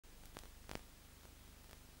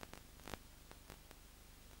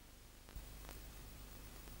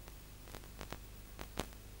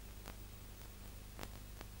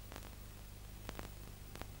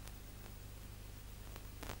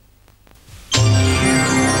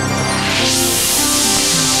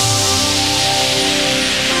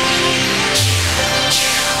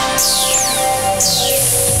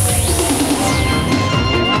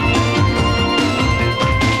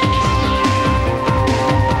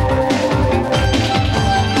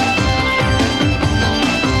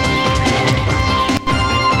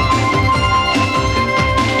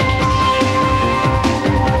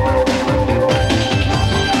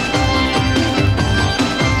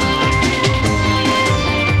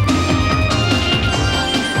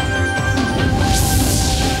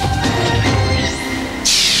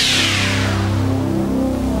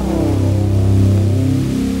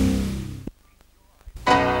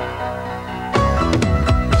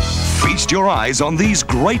feast your eyes on these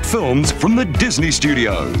great films from the Disney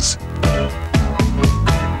Studios.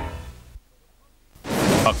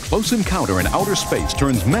 A close encounter in outer space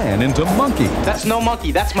turns man into monkey. That's no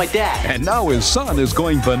monkey, that's my dad. And now his son is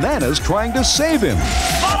going bananas trying to save him.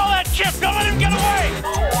 Follow that chip, don't let him get away!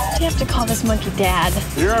 Do you have to call this monkey Dad?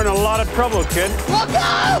 You're in a lot of trouble, kid. Look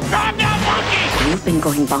out! Calm down, monkey! You've been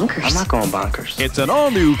going bonkers. I'm not going bonkers. It's an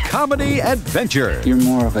all-new comedy adventure. You're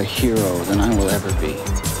more of a hero than I will ever be.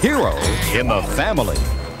 Hero in the family.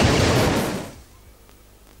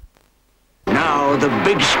 Now the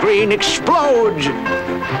big screen explodes.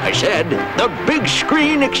 I said, the big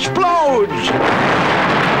screen explodes.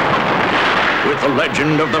 With the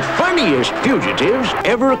legend of the funniest fugitives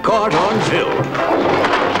ever caught on film.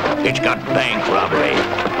 It's got bank robbery.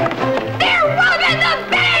 They're robbing the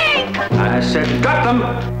bank! I said, got them.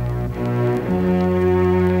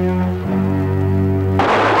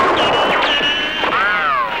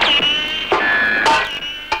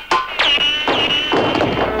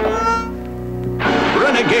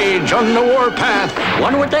 Renegades on the warpath.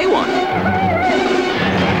 Wonder what they want.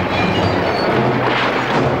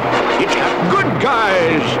 It's got good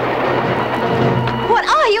guys. What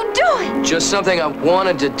are you doing? Just something I've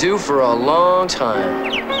wanted to do for a long time.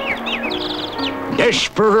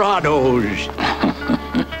 Desperados.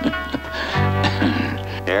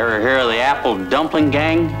 Ever hear of the Apple Dumpling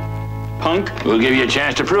Gang? Punk? We'll give you a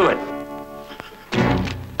chance to prove it.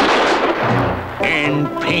 And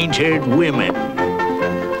painted women.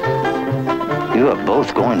 You are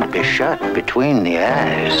both going to be shot between the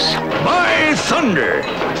eyes. By thunder,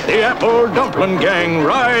 the Apple Dumpling Gang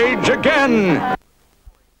rides again.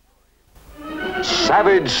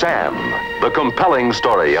 Savage Sam, the compelling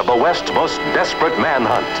story of the West's most desperate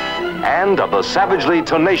manhunt and of the savagely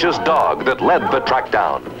tenacious dog that led the track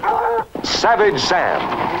down. Savage Sam,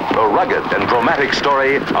 the rugged and dramatic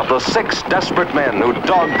story of the 6 desperate men who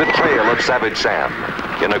dogged the trail of Savage Sam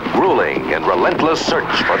in a grueling and relentless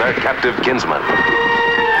search for their captive kinsman.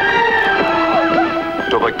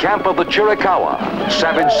 To the camp of the Chiricahua,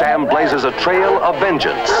 Savage Sam blazes a trail of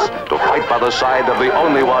vengeance to fight by the side of the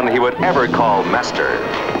only one he would ever call master.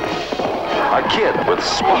 A kid with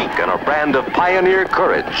spunk and a brand of pioneer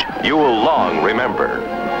courage you will long remember.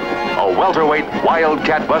 A welterweight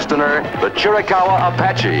wildcat bustoner the Chiricahua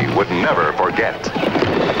Apache would never forget.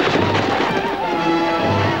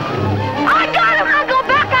 I got him, Uncle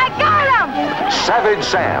Buck, I got him! Savage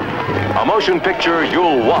Sam, a motion picture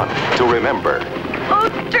you'll want to remember. Oh,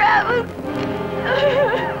 Travis!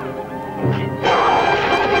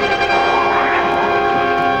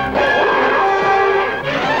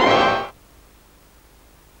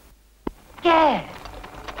 Dad.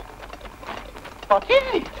 What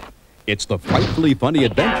is it? It's the frightfully funny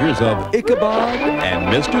adventures of Ichabod and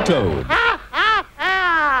Mr. Toad. Ha, ha,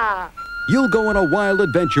 ha! You'll go on a wild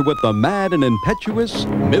adventure with the mad and impetuous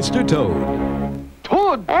Mr. Toad.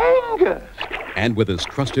 Toad Angus! And with his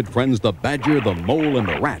trusted friends, the Badger, the Mole, and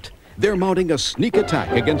the Rat, they're mounting a sneak attack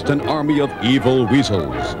against an army of evil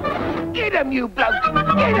weasels. Get him, you bloke!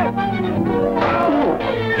 Get him!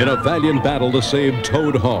 In a valiant battle to save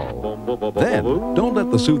Toad Hall. Then, don't let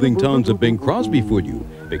the soothing tones of Bing Crosby fool you,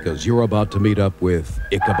 because you're about to meet up with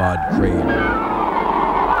Ichabod Crane.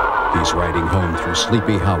 He's riding home through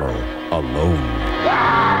Sleepy Hollow alone.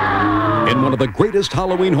 In one of the greatest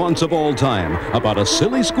Halloween haunts of all time, about a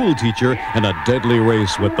silly schoolteacher and a deadly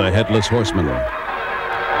race with the Headless Horseman.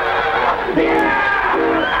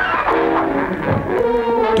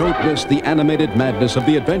 Don't miss the animated madness of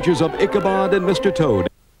the adventures of Ichabod and Mr. Toad.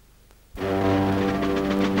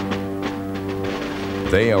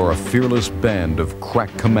 They are a fearless band of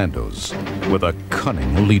crack commandos with a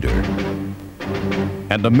cunning leader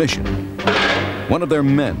and a mission. One of their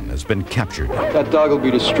men has been captured. That dog will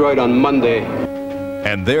be destroyed on Monday.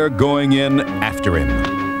 And they're going in after him,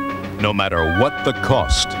 no matter what the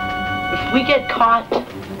cost. If we get caught,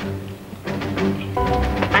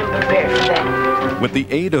 I'm prepared for that. With the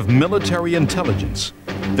aid of military intelligence,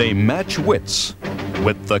 they match wits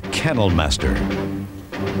with the Kennel Master.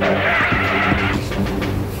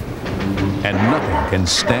 And nothing can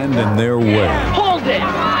stand in their way. Hold it!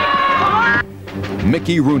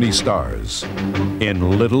 Mickey Rooney stars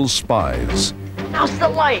in Little Spies. How's the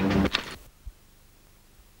light?